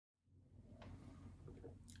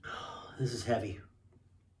This is heavy.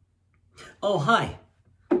 Oh, hi.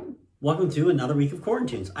 Welcome to another week of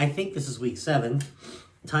Quarantunes. I think this is week 7.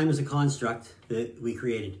 Time is a construct that we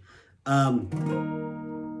created. So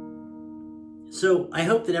I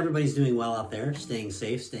hope that everybody's doing well out there, staying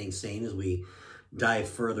safe, staying sane as we dive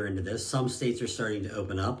further into this. Some states are starting to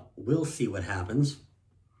open up. We'll see what happens.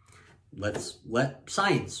 Let's let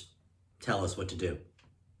science tell us what to do,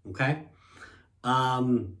 okay?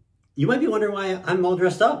 You might be wondering why I'm all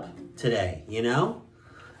dressed up today, you know?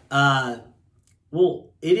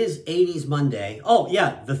 Well, it is 80s Monday. Oh,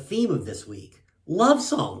 yeah, the theme of this week, love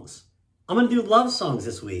songs. I'm going to do love songs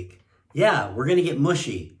this week. Yeah, we're going to get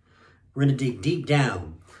mushy. We're going to dig deep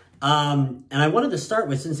down. And I wanted to start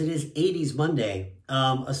with, since it is 80s Monday,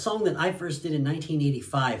 a song that I first did in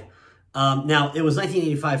 1985. Now, it was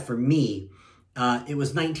 1985 for me. It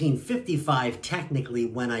was 1955, technically,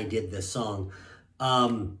 when I did this song.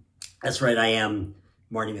 That's right, I am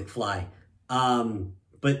Marty McFly.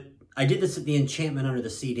 But I did this at the Enchantment Under the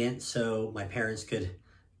Sea dance so my parents could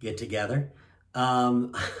get together.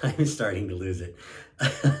 I'm starting to lose it.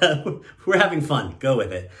 We're having fun. Go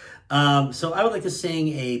with it. So I would like to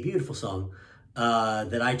sing a beautiful song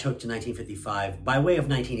that I took to 1955 by way of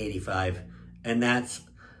 1985, and that's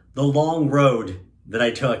The Long Road that I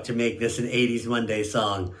took to make this an 80s Monday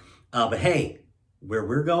song. But hey, where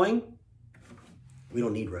we're going, we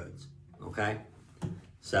don't need roads, okay?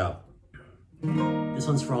 So, this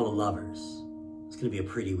one's for all the lovers. It's gonna be a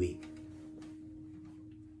pretty week.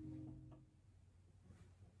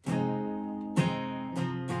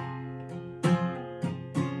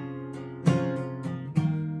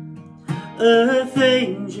 Earth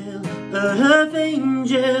angel,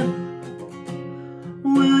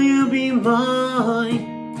 will you be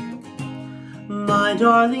mine? My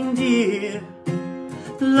darling dear,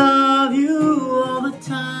 love you all the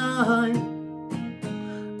time.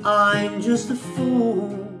 I'm just a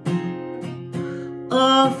fool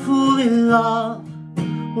in love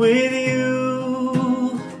with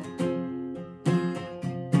you.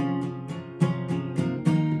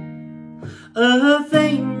 Earth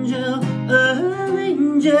angel,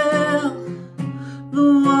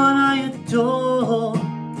 the one I adore.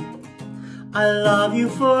 I love you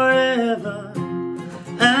forever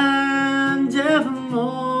and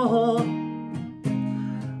evermore.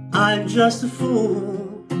 I'm just a fool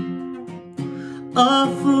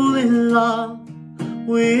in love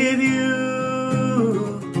with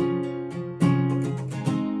you.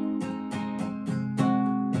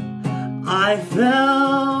 I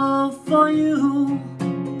fell for you,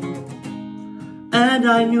 and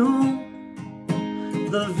I knew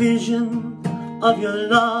the vision of your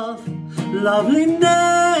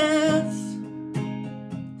loveliness.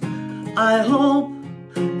 I hope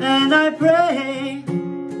and I pray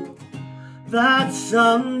that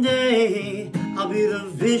someday I'll be the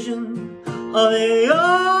vision of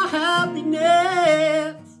your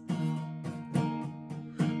happiness.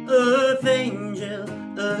 Earth angel,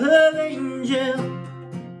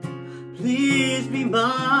 please be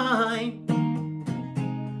mine.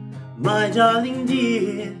 My darling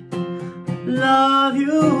dear, love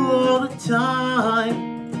you all the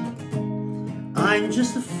time. I'm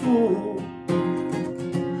just a fool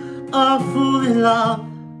in love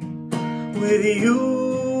with you.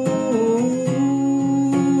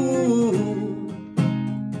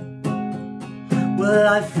 Well,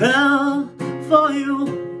 I fell for you,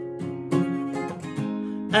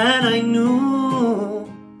 and I knew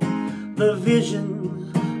the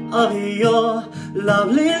vision of your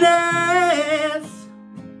loveliness.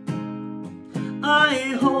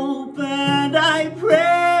 I hope and I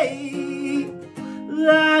pray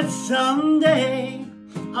that someday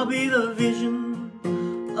I'll be the vision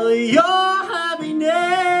of your happiness.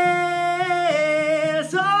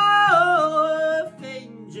 Oh,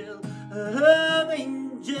 Earth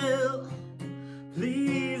angel,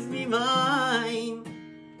 please be mine.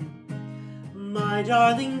 My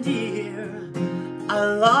darling dear, I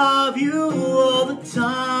love you all the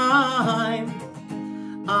time.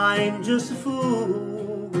 I'm just a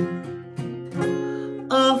fool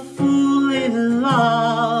in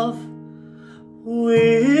love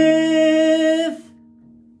with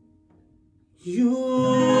you.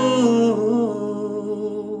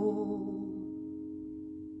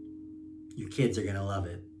 You kids are gonna love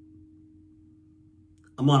it.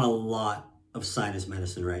 I'm on a lot of sinus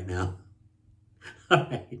medicine right now. All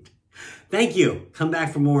right. Thank you. Come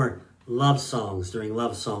back for more love songs during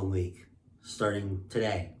Love Song Week, starting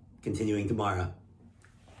today, continuing tomorrow.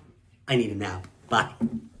 I need a nap. Bye.